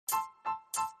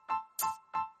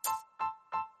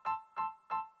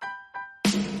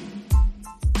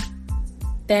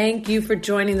Thank you for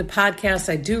joining the podcast.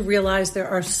 I do realize there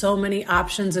are so many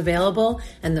options available,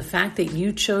 and the fact that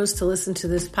you chose to listen to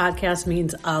this podcast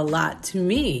means a lot to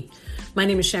me. My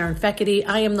name is Sharon Feckety.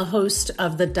 I am the host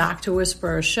of the Dr.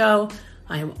 Whisperer Show.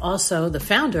 I am also the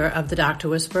founder of the Dr.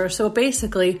 Whisperer. So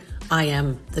basically, I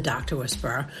am the Dr.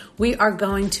 Whisperer. We are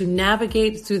going to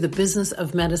navigate through the business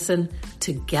of medicine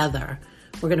together.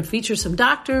 We're going to feature some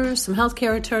doctors, some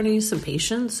healthcare attorneys, some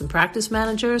patients, some practice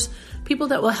managers, people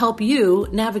that will help you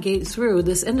navigate through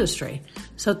this industry.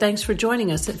 So thanks for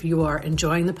joining us. If you are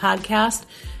enjoying the podcast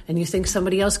and you think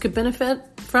somebody else could benefit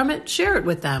from it, share it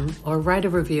with them or write a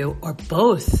review or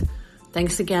both.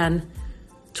 Thanks again.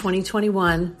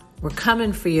 2021, we're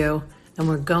coming for you and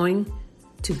we're going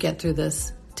to get through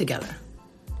this together.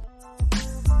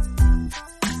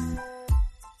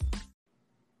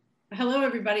 Hello,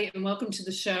 everybody, and welcome to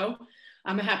the show.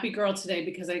 I'm a happy girl today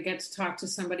because I get to talk to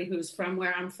somebody who's from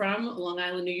where I'm from, Long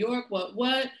Island, New York.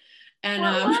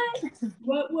 And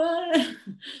what?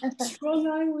 Strong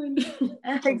Island.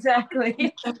 Exactly.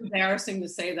 It's so embarrassing to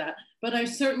say that, but I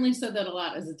certainly said that a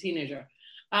lot as a teenager.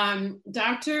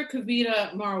 Dr.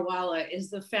 Kavita Mariwalla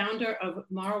is the founder of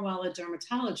Mariwalla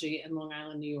Dermatology in Long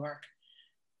Island, New York.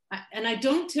 And I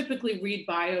don't typically read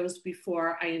bios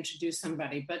before I introduce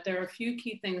somebody, but there are a few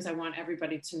key things I want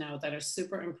everybody to know that are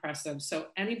super impressive. So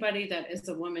anybody that is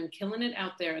a woman killing it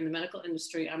out there in the medical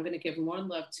industry, I'm going to give more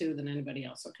love to than anybody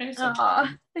else. Okay. So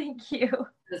thank you.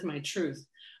 That's my truth.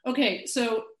 Okay.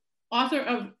 So author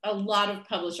of a lot of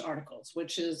published articles,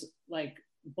 which is like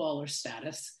baller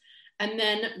status, and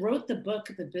then wrote the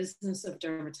book, The Business of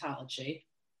Dermatology.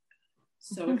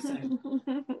 So excited.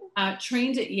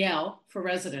 Trained at Yale for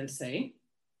residency.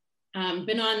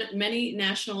 Been on many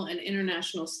national and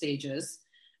international stages.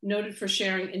 Noted for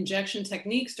sharing injection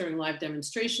techniques during live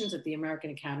demonstrations at the American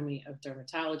Academy of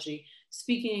Dermatology.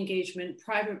 Speaking engagement,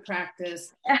 private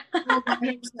practice.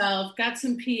 Himself, got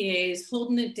some PAs,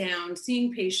 holding it down,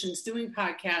 seeing patients, doing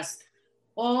podcasts,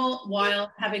 all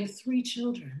while having 3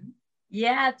 children.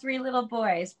 Yeah, 3 little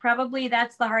boys. Probably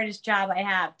that's the hardest job I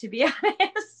have, to be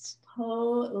honest.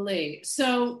 Holy.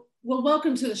 So, well,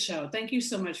 welcome to the show. Thank you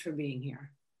so much for being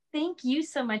here. Thank you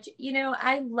so much. You know,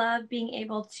 I love being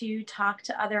able to talk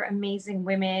to other amazing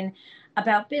women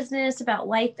about business, about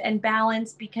life and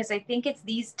balance, because I think it's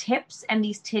these tips and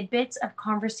these tidbits of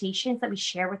conversations that we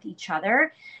share with each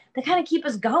other that kind of keep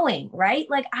us going, right?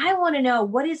 Like, I want to know,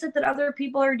 what is it that other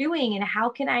people are doing and how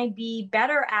can I be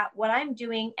better at what I'm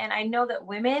doing? And I know that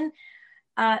women,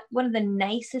 one of the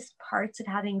nicest parts of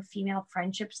having female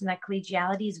friendships and that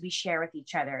collegiality is we share with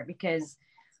each other because,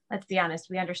 let's be honest,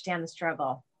 we understand the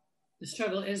struggle. The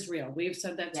struggle is real. We've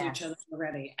said that to each other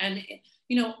already. And,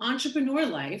 you know, entrepreneur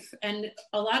life, and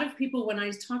a lot of people, when I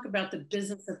talk about the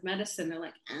business of medicine, they're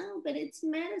like, oh, but it's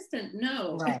medicine.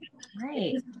 No, right.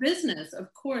 It's business.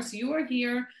 Of course, you are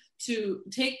here to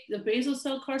take the basal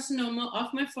cell carcinoma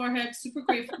off my forehead. Super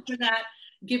grateful for that.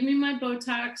 Give me my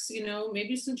Botox, you know,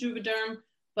 maybe some Juvederm.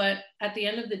 But at the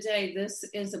end of the day, this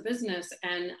is a business,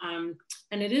 and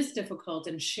it is difficult.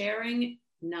 And sharing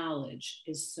knowledge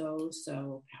is so,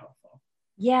 so powerful.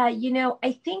 Yeah, you know,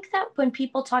 I think that when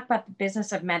people talk about the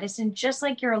business of medicine, just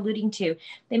like you're alluding to,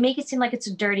 they make it seem like it's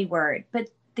a dirty word. But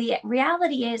the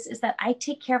reality is that I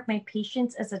take care of my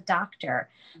patients as a doctor,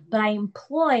 but I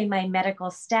employ my medical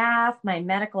staff, my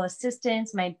medical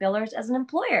assistants, my billers as an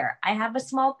employer. I have a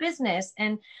small business,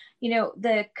 and, you know,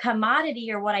 the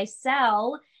commodity or what I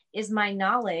sell is my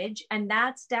knowledge. And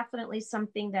that's definitely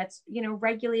something that's, you know,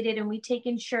 regulated, and we take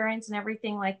insurance and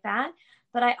everything like that.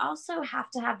 But I also have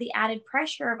to have the added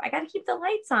pressure of, I got to keep the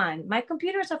lights on. My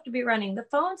computers have to be running. The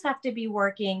phones have to be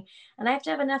working. And I have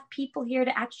to have enough people here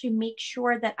to actually make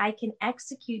sure that I can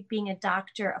execute being a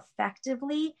doctor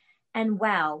effectively and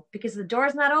well, because the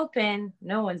door's not open,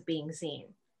 no one's being seen.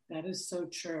 That is so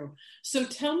true. So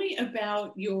tell me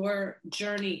about your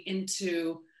journey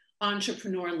into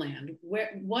entrepreneur land.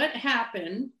 What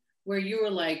happened where you were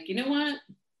like, you know what?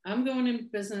 I'm going in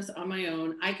business on my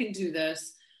own. I can do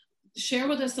this. Share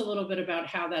with us a little bit about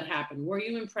how that happened. Were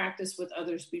you in practice with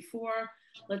others before?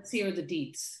 Let's hear the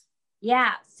deets.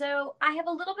 Yeah, so I have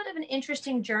a little bit of an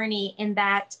interesting journey in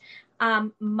that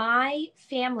my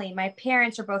family, my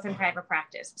parents are both in private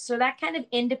practice. So that kind of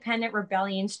independent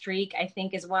rebellion streak, I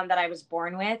think, is one that I was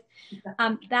born with.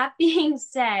 That being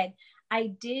said, I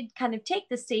did kind of take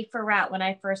the safer route when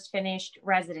I first finished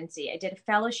residency. I did a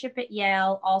fellowship at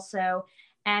Yale also,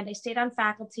 and I stayed on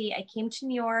faculty. I came to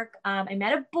New York. I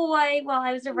met a boy while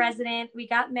I was a resident. We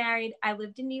got married. I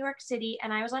lived in New York City,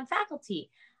 and I was on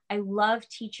faculty. I love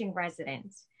teaching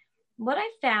residents. What I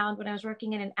found when I was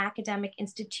working in an academic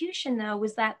institution, though,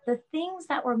 was that the things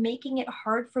that were making it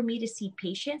hard for me to see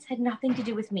patients had nothing to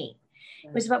do with me.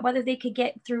 It was about whether they could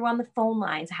get through on the phone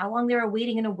lines, how long they were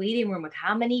waiting in a waiting room with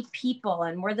how many people,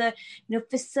 and were the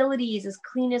facilities as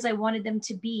clean as I wanted them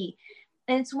to be.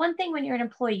 And it's one thing when you're an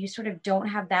employee, you sort of don't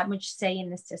have that much say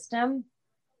in the system.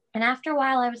 And after a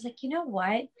while, I was like, you know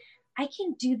what? I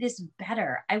can do this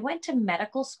better. I went to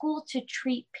medical school to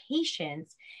treat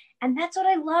patients. And that's what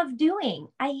I love doing.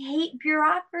 I hate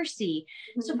bureaucracy.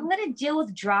 So if I'm going to deal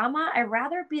with drama, I'd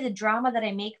rather be the drama that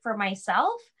I make for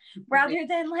myself rather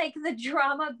than like the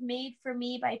drama made for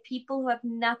me by people who have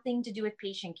nothing to do with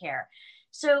patient care.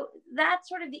 So that's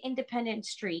sort of the independent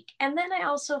streak. And then I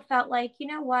also felt like, you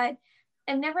know what?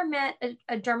 I've never met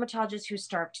a dermatologist who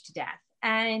starved to death.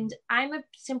 And I'm a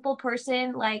simple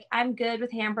person. Like, I'm good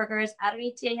with hamburgers. I don't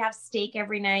need to have steak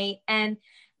every night. And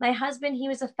my husband, he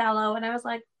was a fellow. And I was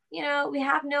like, we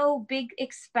have no big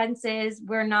expenses.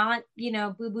 We're not,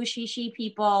 boo-boo shishi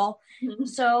people.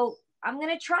 So I'm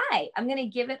going to try. I'm going to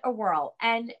give it a whirl.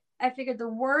 And I figured the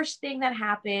worst thing that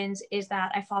happens is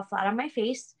that I fall flat on my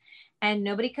face and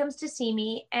nobody comes to see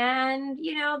me. And,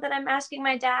 that I'm asking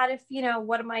my dad if,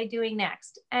 what am I doing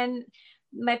next? And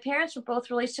my parents were both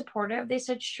really supportive. They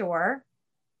said, sure.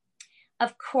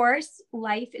 Of course,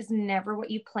 life is never what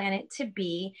you plan it to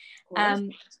be.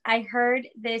 I heard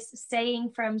this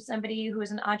saying from somebody who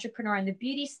was an entrepreneur in the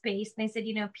beauty space. And they said,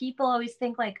 people always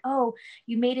think like, oh,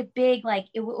 you made it big. Like,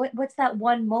 what's that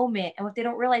one moment? And what they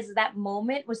don't realize is that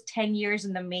moment was 10 years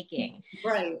in the making.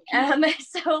 Right.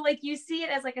 So like you see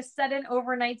it as like a sudden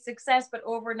overnight success, but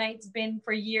overnight's been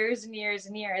for years and years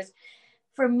and years.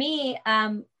 For me,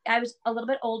 I was a little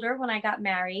bit older when I got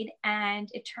married, and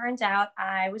it turns out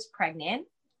I was pregnant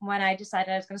when I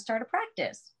decided I was going to start a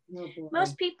practice. Oh,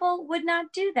 most people would not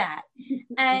do that.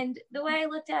 And the way I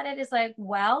looked at it is like,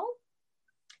 well,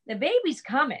 the baby's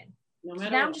coming. So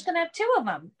now I'm just going to have 2 of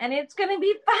them and it's going to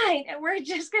be fine. And we're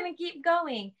just going to keep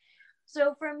going.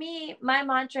 So for me, my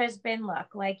mantra has been,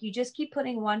 look, like you just keep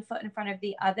putting one foot in front of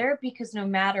the other, because no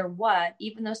matter what,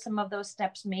 even though some of those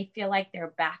steps may feel like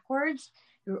they're backwards,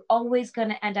 you're always going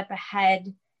to end up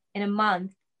ahead in a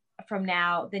month from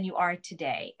now than you are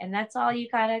today. And that's all you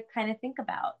got to kind of think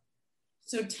about.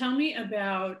 So tell me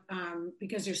about,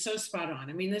 because you're so spot on.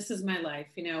 I mean, this is my life.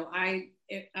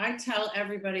 I tell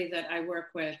everybody that I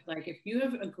work with, like, if you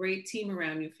have a great team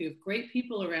around you, if you have great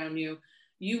people around you,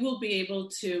 you will be able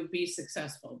to be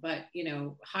successful. But,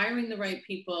 hiring the right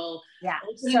people,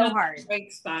 so hard, the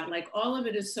right spot, like all of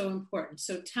it is so important.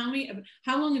 So tell me,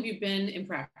 how long have you been in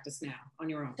practice now on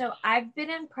your own? So I've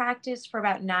been in practice for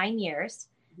about 9 years.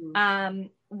 Mm-hmm.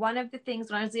 One of the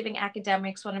things when I was leaving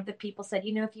academics, one of the people said,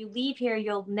 if you leave here,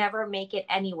 you'll never make it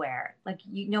anywhere. Like,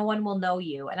 no one will know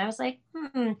you. And I was like,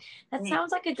 that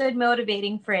sounds like a good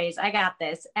motivating phrase. I got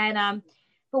this. And,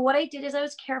 but what I did is I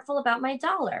was careful about my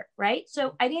dollar, right?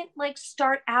 So I didn't like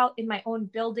start out in my own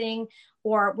building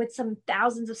or with some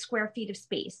thousands of square feet of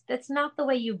space. That's not the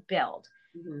way you build.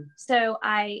 Mm-hmm. So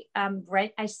I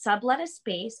sublet a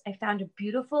space. I found a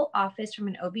beautiful office from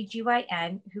an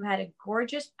OBGYN who had a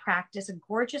gorgeous practice, a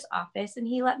gorgeous office, and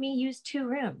he let me use 2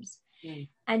 rooms. Mm.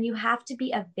 And you have to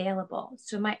be available.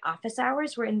 So my office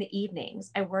hours were in the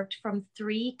evenings. I worked from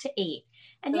 3 to 8.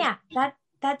 And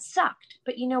that sucked.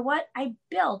 But you know what? I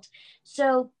built.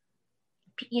 So,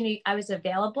 I was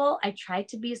available. I tried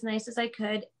to be as nice as I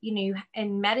could.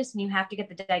 In medicine, you have to get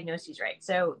the diagnoses right.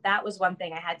 So that was one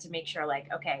thing I had to make sure, like,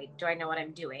 okay, do I know what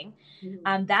I'm doing?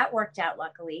 Mm-hmm. That worked out,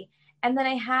 luckily. And then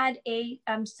I had a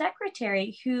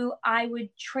secretary who I would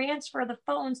transfer the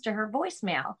phones to her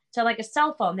voicemail. So like a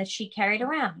cell phone that she carried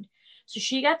around. So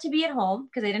she got to be at home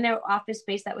because I didn't have office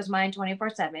space that was mine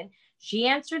 24/7. She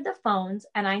answered the phones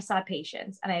and I saw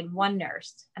patients, and I had 1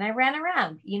 nurse and I ran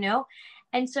around,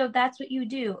 And so that's what you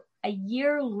do. A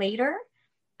year later,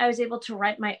 I was able to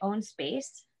rent my own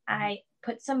space. I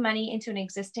put some money into an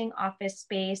existing office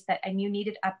space that I knew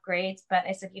needed upgrades, but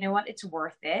I said, you know what, it's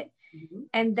worth it. Mm-hmm.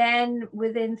 And then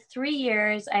within 3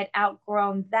 years, I'd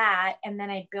outgrown that. And then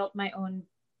I built my own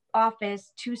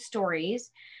office, 2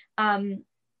 stories. The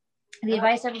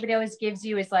advice everybody always gives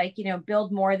you is like,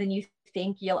 build more than you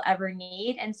think you'll ever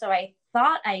need. And so I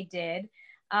thought I did.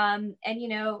 And,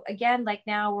 again, like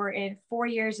now we're in 4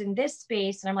 years in this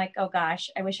space and I'm like, oh gosh,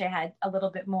 I wish I had a little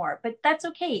bit more, but that's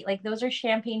okay. Like those are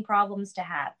champagne problems to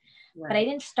have. Right. But I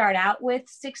didn't start out with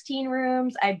 16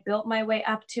 rooms. I built my way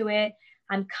up to it.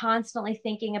 I'm constantly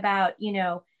thinking about,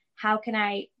 how can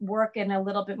I work in a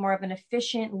little bit more of an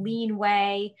efficient, lean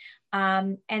way?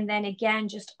 And then again,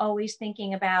 just always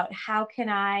thinking about how can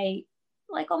I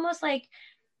almost like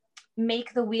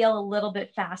make the wheel a little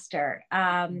bit faster,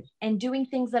 and doing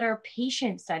things that are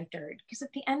patient-centered. Because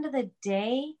at the end of the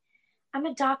day, I'm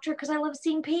a doctor because I love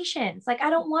seeing patients. Like, I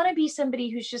don't want to be somebody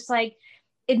who's just like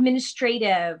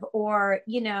administrative or,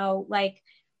 like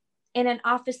in an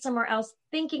office somewhere else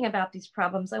thinking about these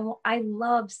problems. I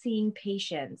love seeing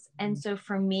patients. And so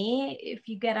for me, if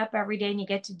you get up every day and you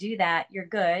get to do that, you're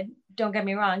good. Don't get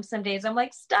me wrong. Some days I'm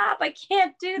like, stop, I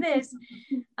can't do this.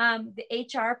 The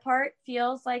HR part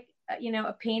feels like,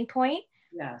 a pain point.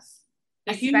 Yes.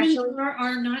 The humans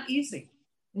are not easy.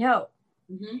 No.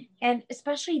 Mm-hmm. And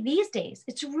especially these days,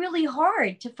 it's really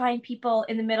hard to find people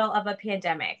in the middle of a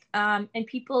pandemic, and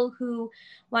people who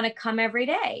want to come every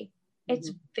day.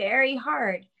 It's very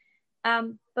hard.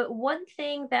 But one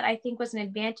thing that I think was an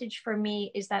advantage for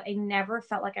me is that I never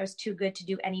felt like I was too good to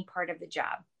do any part of the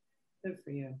job. Good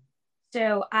for you.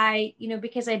 So I,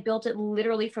 because I built it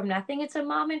literally from nothing, it's a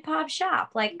mom and pop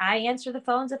shop. Like, I answer the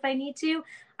phones if I need to.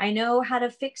 I know how to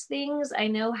fix things. I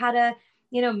know how to,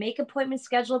 make appointments,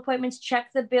 schedule appointments,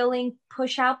 check the billing,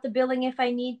 push out the billing if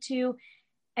I need to.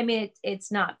 I mean,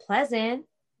 it's not pleasant,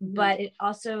 but it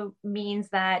also means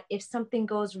that if something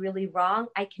goes really wrong,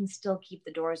 I can still keep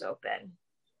the doors open.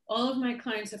 All of my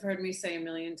clients have heard me say a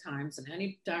million times, and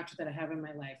any doctor that I have in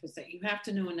my life, is that you have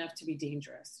to know enough to be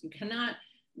dangerous. You cannot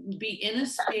be in a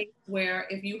space where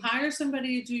if you hire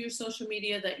somebody to do your social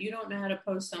media that you don't know how to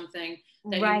post something,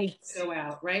 that you need to go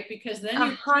out, right? Because then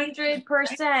 100%.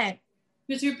 Right?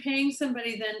 Because you're paying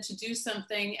somebody then to do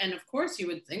something, and of course you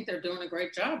would think they're doing a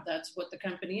great job. That's what the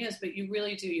company is, but you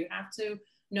really do. You have to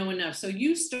know enough. So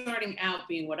you starting out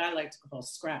being what I like to call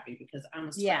scrappy, because I'm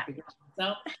a scrappy girl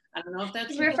myself. I don't know if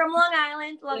that's... We're from Long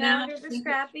Island. Long Islanders are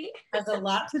scrappy. Has a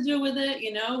lot to do with it.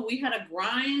 We had to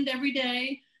grind every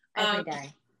day.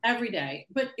 Every day.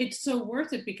 But it's so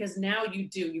worth it, because now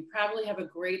you probably have a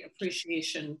great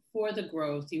appreciation for the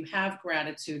growth. You have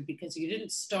gratitude because you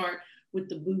didn't start with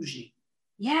the bougie.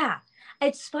 Yeah.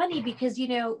 It's funny because,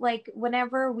 like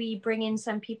whenever we bring in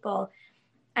some people,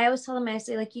 I always tell them, I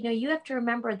say, like, you have to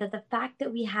remember that the fact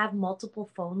that we have multiple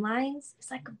phone lines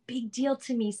is like a big deal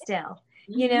to me still.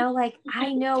 Like,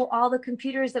 I know all the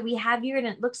computers that we have here, and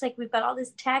it looks like we've got all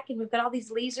this tech and we've got all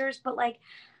these lasers, but like,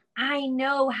 I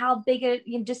know how big a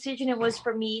decision it was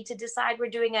for me to decide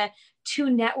we're doing 2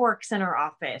 networks in our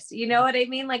office. You know what I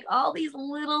mean? Like, all these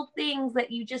little things that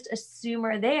you just assume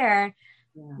are there.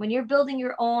 Yeah. When you're building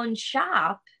your own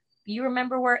shop, you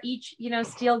remember where each,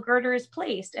 steel girder is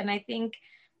placed. And I think,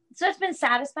 so it's been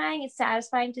satisfying. It's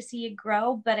satisfying to see it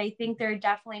grow, but I think there are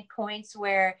definitely points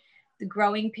where the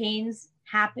growing pains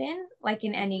happen, like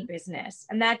in any business.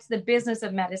 And that's the business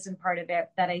of medicine part of it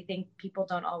that I think people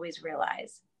don't always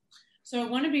realize. So I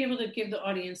want to be able to give the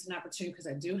audience an opportunity, because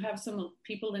I do have some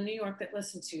people in New York that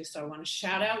listen to you. So I want to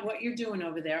shout out what you're doing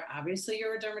over there. Obviously,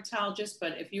 you're a dermatologist,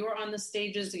 but if you are on the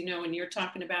stages, and you're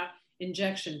talking about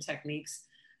injection techniques,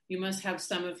 you must have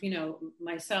some of,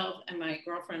 myself and my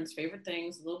girlfriend's favorite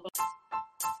things, a little.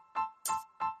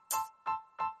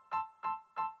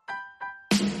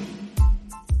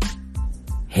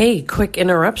 Hey, quick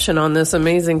interruption on this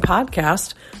amazing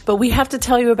podcast, but we have to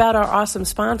tell you about our awesome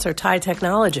sponsor, TIE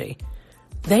Technology.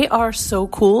 They are so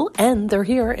cool, and they're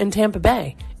here in Tampa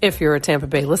Bay, if you're a Tampa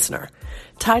Bay listener.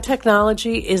 TIE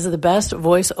Technology is the best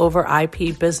voice over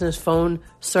IP business phone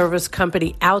service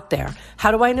company out there. How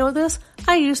do I know this?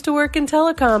 I used to work in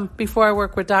telecom before I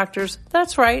worked with doctors.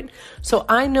 That's right. So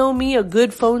I know me a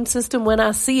good phone system when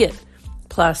I see it.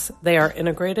 Plus, they are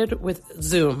integrated with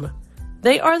Zoom.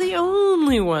 They are the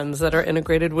only ones that are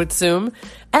integrated with Zoom.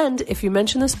 And if you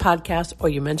mention this podcast or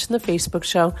you mention the Facebook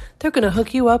show, they're going to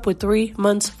hook you up with 3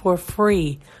 months for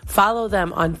free. Follow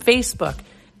them on Facebook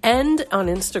and on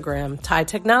Instagram. TIE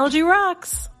Technology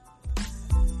rocks.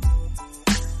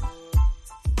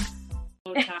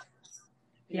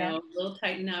 A little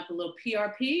tighten up, a little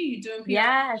PRP. You doing PRP?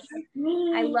 Yes,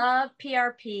 I love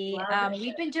PRP.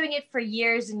 We've been doing it for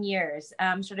years and years,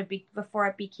 before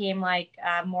it became like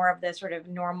more of the sort of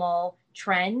normal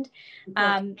trend.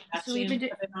 So we've been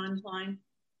doing online.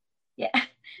 Yeah.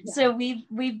 So we've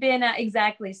been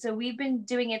exactly. So we've been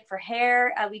doing it for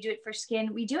hair. We do it for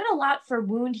skin. We do it a lot for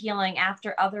wound healing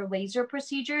after other laser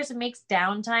procedures. It makes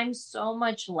downtime so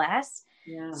much less.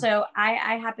 Yeah. So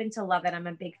I happen to love it. I'm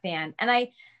a big fan. And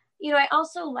I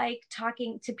also like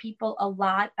talking to people a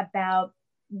lot about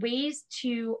ways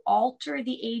to alter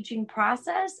the aging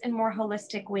process in more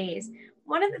holistic ways.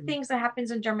 One of the things that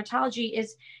happens in dermatology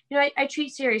is, I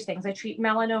treat serious things. I treat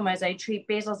melanomas, I treat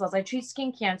basal cells, I treat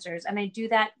skin cancers, and I do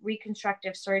that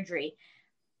reconstructive surgery.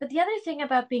 But the other thing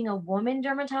about being a woman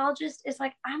dermatologist is,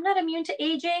 like, I'm not immune to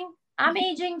aging. I'm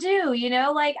aging too,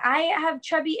 like I have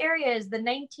chubby areas. The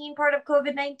 19 part of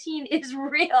COVID-19 is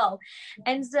real.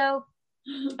 And so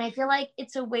I feel like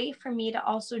it's a way for me to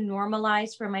also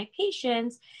normalize for my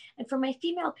patients and for my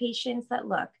female patients that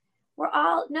look,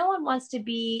 no one wants to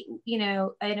be, in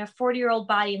a 40-year-old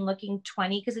body and looking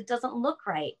 20 because it doesn't look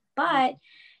right. But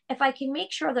if I can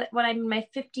make sure that when I'm in my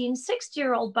 50 and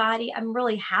 60-year-old body, I'm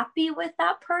really happy with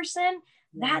that person,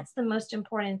 that's the most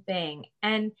important thing.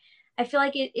 And I feel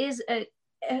like it is a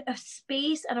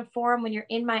space and a forum when you're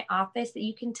in my office that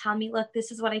you can tell me, look,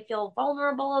 this is what I feel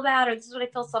vulnerable about, or this is what I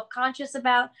feel self-conscious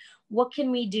about. What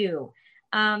can we do?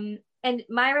 And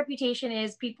my reputation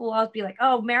is people will always be like,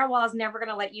 oh, Mariwalla is never going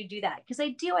to let you do that. Because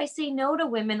I say no to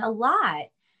women a lot.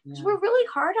 Because we're really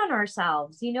hard on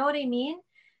ourselves. You know what I mean?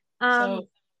 So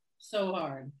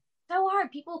hard. So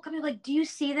hard. People come in like, do you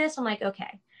see this? I'm like,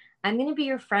 okay, I'm going to be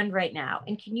your friend right now.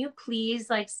 And can you please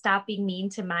stop being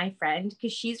mean to my friend?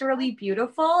 Because she's really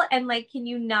beautiful. And can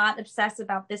you not obsess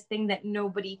about this thing that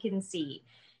nobody can see?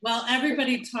 Well,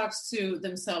 everybody talks to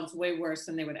themselves way worse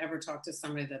than they would ever talk to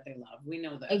somebody that they love. We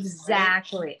know that.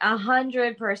 Exactly.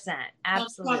 100%.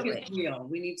 Absolutely. Self-talk is real.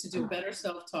 We need to do better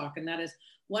self-talk. And that is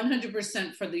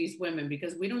 100% for these women,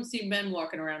 because we don't see men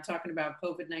walking around talking about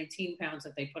COVID-19 pounds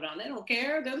that they put on. They don't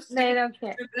care. They don't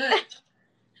care. They're good.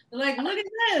 They're like, look at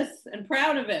this, and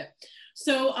proud of it.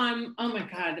 So, oh my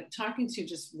God, talking to you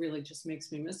just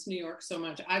makes me miss New York so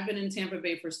much. I've been in Tampa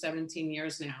Bay for 17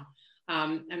 years now.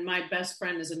 And my best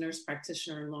friend is a nurse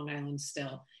practitioner in Long Island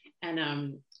still.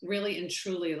 And really and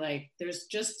truly, there's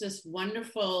just this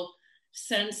wonderful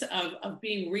sense of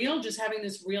being real, just having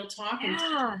this real talk and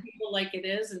telling people like it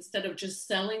is, instead of just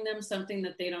selling them something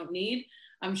that they don't need.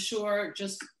 I'm sure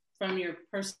just from your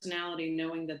personality,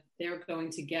 knowing that they're going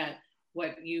to get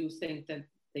what you think that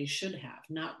they should have,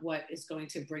 not what is going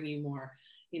to bring you more,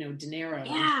 dinero.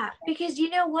 Yeah, because you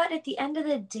know what? At the end of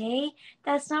the day,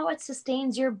 that's not what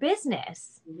sustains your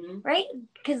business, right?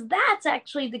 Because that's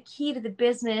actually the key to the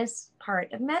business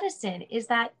part of medicine, is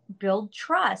that build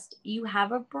trust. You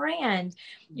have a brand.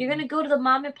 You're going to go to the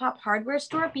mom and pop hardware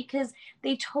store because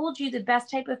they told you the best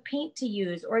type of paint to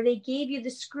use, or they gave you the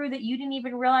screw that you didn't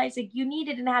even realize you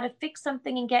needed and how to fix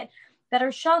something and get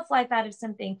better shelf life out of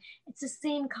something. It's the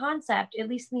same concept, at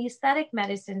least in the aesthetic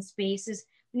medicine space, is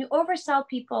when you oversell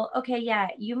people, okay, yeah,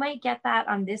 you might get that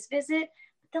on this visit,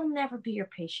 but they'll never be your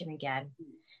patient again.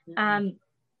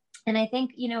 And I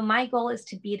think, my goal is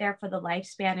to be there for the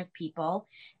lifespan of people.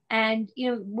 And,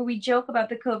 when we joke about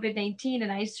the COVID-19,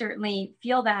 and I certainly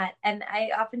feel that. And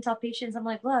I often tell patients, I'm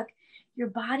like, look, your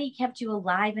body kept you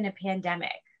alive in a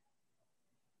pandemic.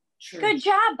 True. Good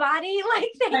job, body.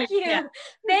 Thank you. Yeah.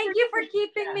 Thank you for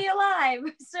keeping me alive.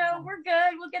 So we're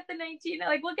good. We'll get the 19,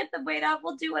 we'll get the weight off.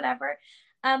 We'll do whatever.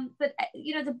 But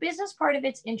the business part of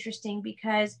it's interesting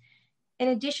because in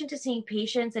addition to seeing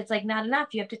patients, it's not enough.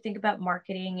 You have to think about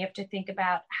marketing. You have to think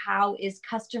about how is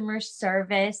customer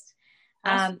service.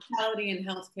 Hospitality in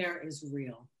healthcare is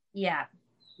real. Yeah.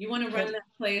 You want to run that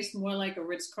place more like a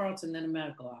Ritz-Carlton than a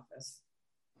medical office.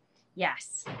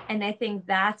 Yes. And I think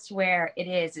that's where it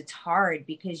is. It's hard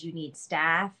because you need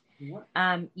staff.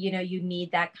 You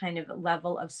need that kind of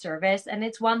level of service. And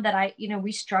it's one that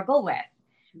we struggle with.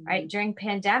 Right. During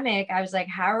pandemic, I was like,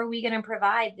 how are we going to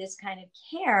provide this kind of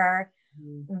care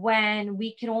when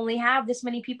we can only have this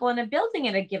many people in a building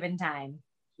at a given time?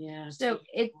 Yeah. So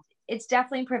it's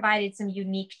definitely provided some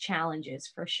unique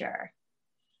challenges for sure.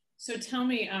 So tell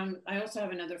me, I also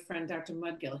have another friend, Dr.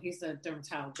 Mudgill. He's a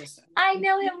dermatologist. I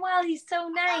know him well. He's so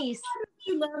nice.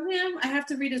 You love him? I have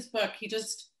to read his book. He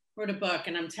just wrote a book,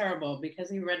 and I'm terrible because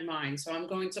he read mine. So I'm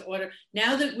going to order.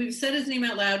 Now that we've said his name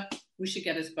out loud, we should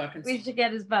get his book. We should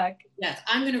get his book. Yes,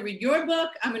 I'm going to read your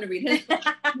book. I'm going to read his book.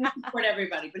 I support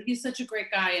everybody, but he's such a great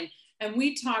guy. And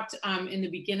we talked in the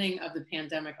beginning of the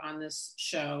pandemic on this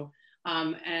show,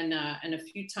 and a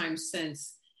few times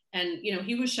since. And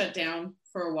he was shut down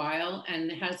for a while, and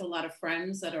has a lot of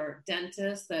friends that are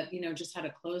dentists that just had to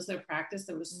close their practice.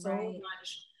 There was so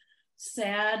much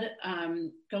sad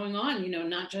going on,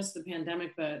 not just the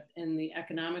pandemic, but in the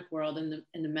economic world and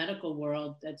in the medical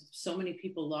world, that so many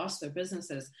people lost their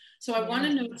businesses. So I want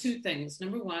to know two things.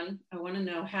 Number one, I want to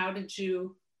know, how did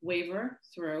you waver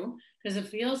through? Because it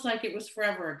feels like it was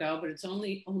forever ago, but it's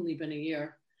only been a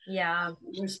year. Yeah.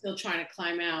 We're still trying to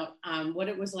climb out. What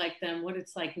it was like then, what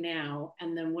it's like now,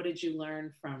 and then what did you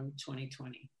learn from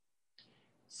 2020?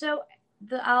 So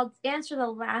I'll answer the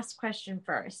last question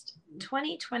first.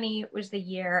 2020 was the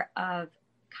year of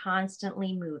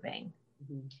constantly moving.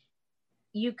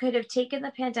 You could have taken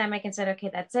the pandemic and said, okay,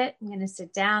 that's it. I'm going to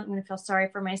sit down. I'm going to feel sorry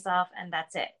for myself. And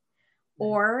that's it.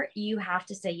 or you have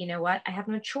to say, you know what, I have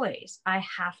no choice. I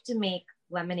have to make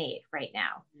lemonade right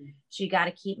now. So you got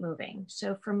to keep moving.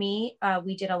 So for me,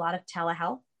 we did a lot of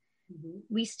telehealth.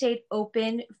 We stayed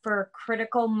open for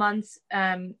critical months.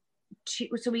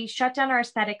 So we shut down our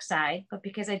aesthetic side, but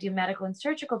because I do medical and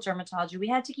surgical dermatology, we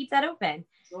had to keep that open.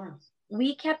 Sure.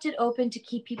 We kept it open to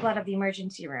keep people out of the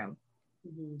emergency room.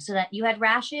 So that you had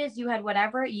rashes, you had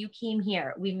whatever, you came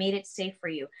here. We made it safe for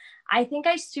you. I think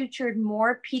I sutured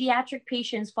more pediatric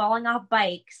patients falling off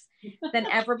bikes than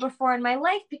ever before in my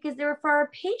life, because they were for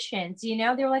our patients. You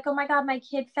know, they were like, oh my God, my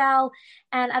kid fell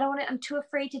and I'm too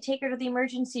afraid to take her to the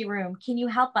emergency room. Can you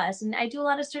help us? And I do a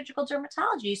lot of surgical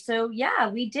dermatology. So yeah,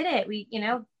 we did it.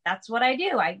 That's what I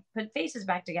do. I put faces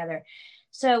back together.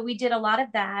 So we did a lot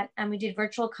of that, and we did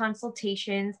virtual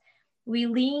consultations. We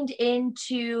leaned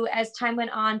into, as time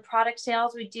went on, product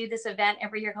sales. We do this event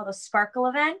every year called a Sparkle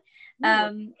event.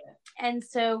 And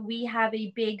so we have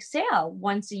a big sale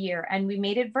once a year, and we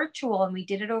made it virtual, and we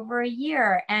did it over a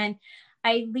year. And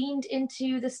I leaned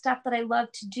into the stuff that I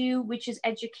love to do, which is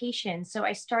education. So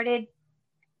I started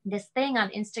this thing on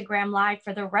Instagram Live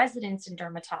for the residents in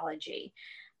dermatology.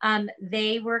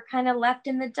 They were kind of left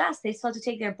in the dust. They still had to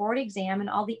take their board exam, and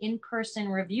all the in-person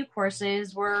review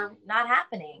courses were not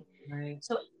happening. Right.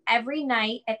 So every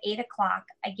night at 8:00,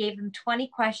 I gave them 20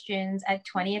 questions at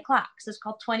 20 o'clock. So it's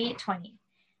called 20 at 20.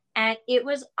 And it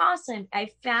was awesome. I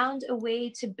found a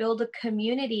way to build a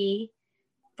community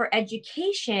for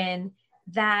education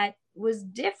that was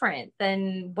different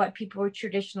than what people were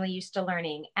traditionally used to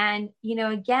learning. And,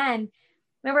 again,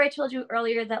 remember I told you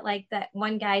earlier that that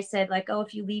one guy said oh,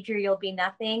 if you leave here, you'll be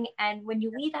nothing. And when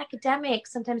you leave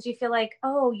academics, sometimes you feel like,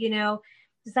 oh,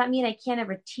 does that mean I can't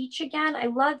ever teach again? I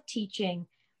love teaching.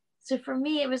 So for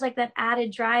me, it was that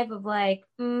added drive of I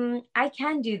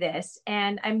can do this.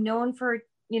 And I'm known for,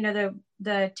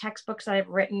 the textbooks that I've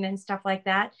written and stuff like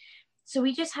that. So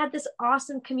we just had this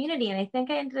awesome community. And I think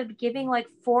I ended up giving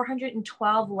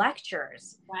 412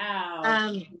 lectures.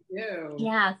 Wow.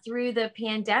 Yeah, through the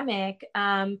pandemic.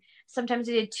 Sometimes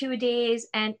I did 2 days,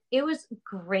 and it was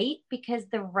great because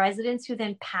the residents who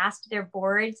then passed their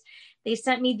boards, they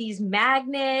sent me these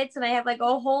magnets, and I have a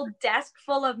whole desk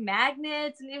full of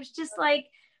magnets. And it was just I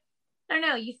don't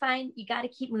know, you got to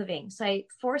keep moving. So I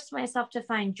forced myself to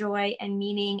find joy and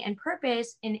meaning and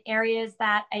purpose in areas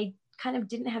that I kind of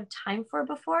didn't have time for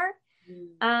before.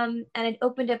 And it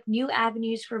opened up new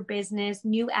avenues for business,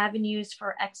 new avenues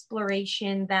for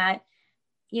exploration that,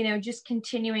 just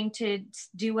continuing to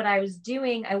do what I was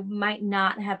doing, I might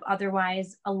not have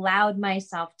otherwise allowed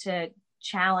myself to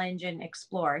challenge and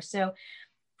explore. So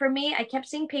for me, I kept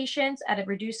seeing patients at a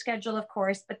reduced schedule, of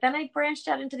course, but then I branched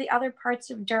out into the other parts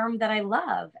of derm that I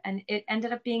love, and it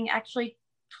ended up being actually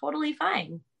totally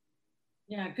fine.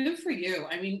 Yeah, good for you.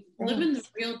 I mean, living the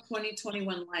real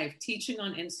 2021 life, teaching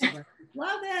on Instagram.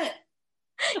 Love it.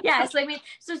 Yes.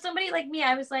 So somebody like me,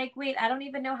 I was like, wait, I don't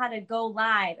even know how to go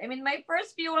live. I mean, my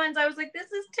first few ones, I was like,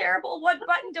 this is terrible. What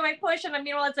button do I push? And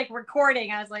it's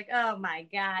recording. I was like, oh my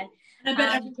God. I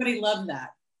bet everybody loved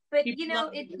that. But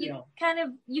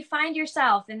you find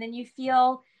yourself, and then you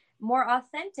feel more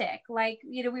authentic.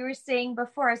 We were saying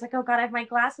before, I was like, oh God, I have my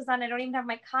glasses on. I don't even have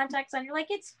my contacts on. You're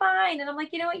like, it's fine. And I'm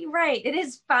like, you know what? You're right. It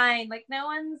is fine.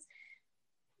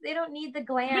 They don't need the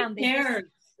glam. Who cares?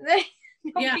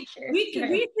 Yeah,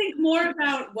 we think more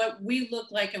about what we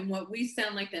look like and what we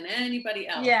sound like than anybody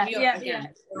else.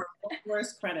 We're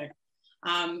worst critic.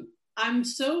 I'm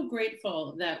so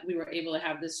grateful that we were able to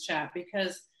have this chat,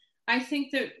 because I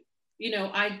think that,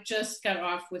 I just got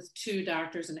off with 2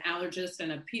 doctors, an allergist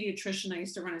and a pediatrician. I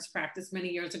used to run his practice many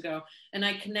years ago, and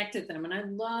I connected them. And I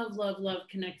love, love, love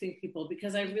connecting people,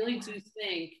 because I really do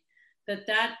think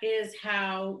that is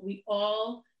how we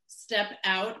all step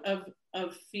out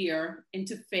of fear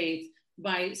into faith,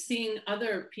 by seeing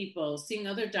other people, seeing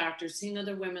other doctors, seeing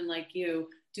other women like you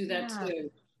do that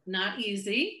too. Not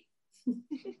easy.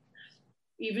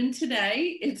 Even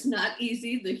today, it's not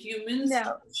easy. The humans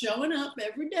showing up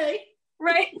every day.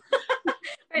 Right.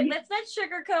 Right. Let's not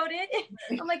sugarcoat it.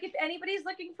 I'm like, if anybody's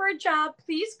looking for a job,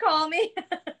 please call me.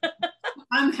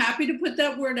 I'm happy to put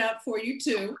that word out for you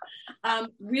too.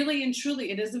 Really and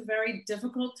truly, it is a very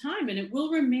difficult time, and it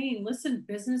will remain. Listen,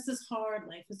 business is hard.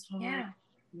 Life is hard.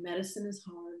 Medicine is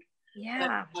hard.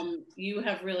 Yeah. But, you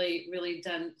have really, really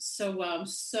done so well. I'm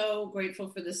so grateful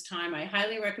for this time. I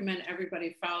highly recommend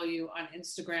everybody follow you on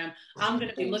Instagram. I'm going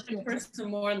to be looking for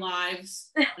some more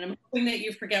lives, and I'm hoping that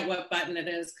you forget what button it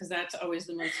is, because that's always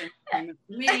the most important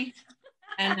for me.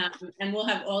 And we'll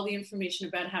have all the information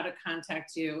about how to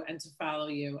contact you and to follow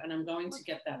you. And I'm going to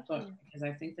get that book because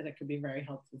I think that it could be very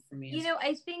helpful for me. You know,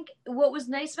 I think what was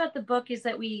nice about the book is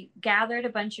that we gathered a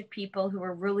bunch of people who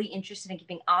were really interested in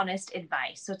giving honest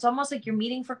advice. So it's almost like you're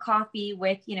meeting for coffee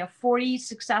with, 40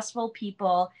 successful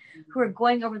people who are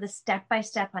going over the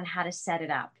step-by-step on how to set it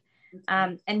up.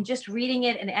 And just reading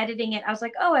it and editing it, I was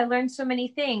like, oh, I learned so many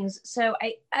things. So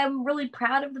I'm really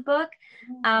proud of the book.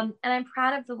 And I'm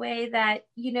proud of the way that,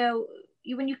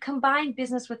 when you combine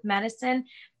business with medicine,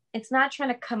 it's not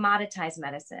trying to commoditize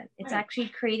medicine. It's actually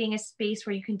creating a space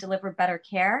where you can deliver better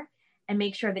care and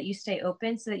make sure that you stay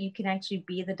open so that you can actually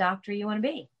be the doctor you want to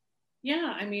be.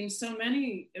 Yeah. I mean, so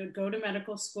many go to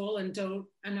medical school and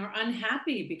are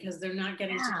unhappy because they're not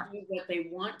getting to do what they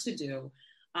want to do.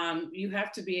 You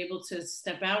have to be able to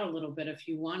step out a little bit if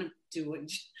you want to do what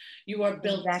you are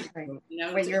built to do.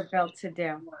 What you're built to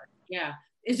do. Yeah.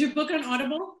 Is your book on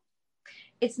Audible?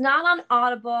 It's not on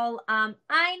Audible. I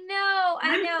know.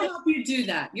 I'm going to help you do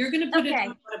that. You're going to put it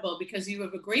on Audible because you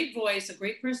have a great voice, a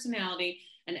great personality,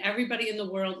 and everybody in the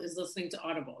world is listening to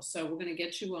Audible. So we're going to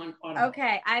get you on Audible.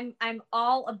 Okay. I'm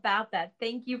all about that.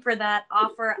 Thank you for that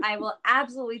offer. I will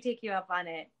absolutely take you up on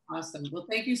it. Awesome. Well,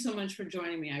 thank you so much for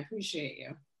joining me. I appreciate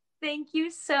you. Thank you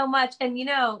so much. And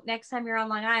next time you're on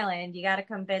Long Island, you got to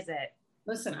come visit.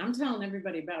 Listen, I'm telling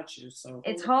everybody about you. So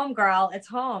it's home, girl. It's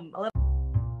home.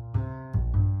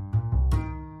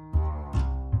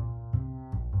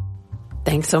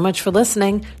 Thanks so much for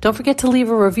listening. Don't forget to leave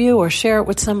a review or share it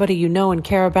with somebody you know and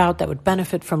care about that would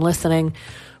benefit from listening.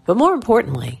 But more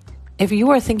importantly, if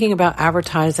you are thinking about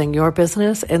advertising your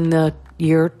business in the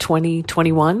year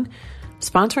 2021,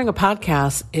 sponsoring a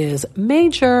podcast is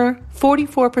major.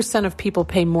 44% of people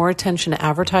pay more attention to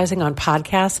advertising on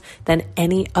podcasts than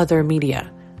any other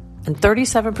media. And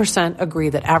 37% agree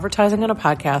that advertising on a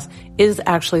podcast is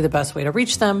actually the best way to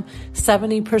reach them.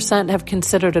 70% have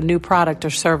considered a new product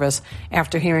or service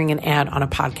after hearing an ad on a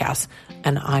podcast.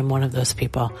 And I'm one of those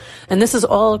people. And this is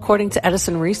all according to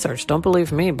Edison Research. Don't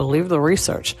believe me, believe the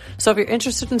research. So if you're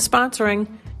interested in sponsoring,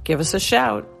 give us a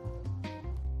shout.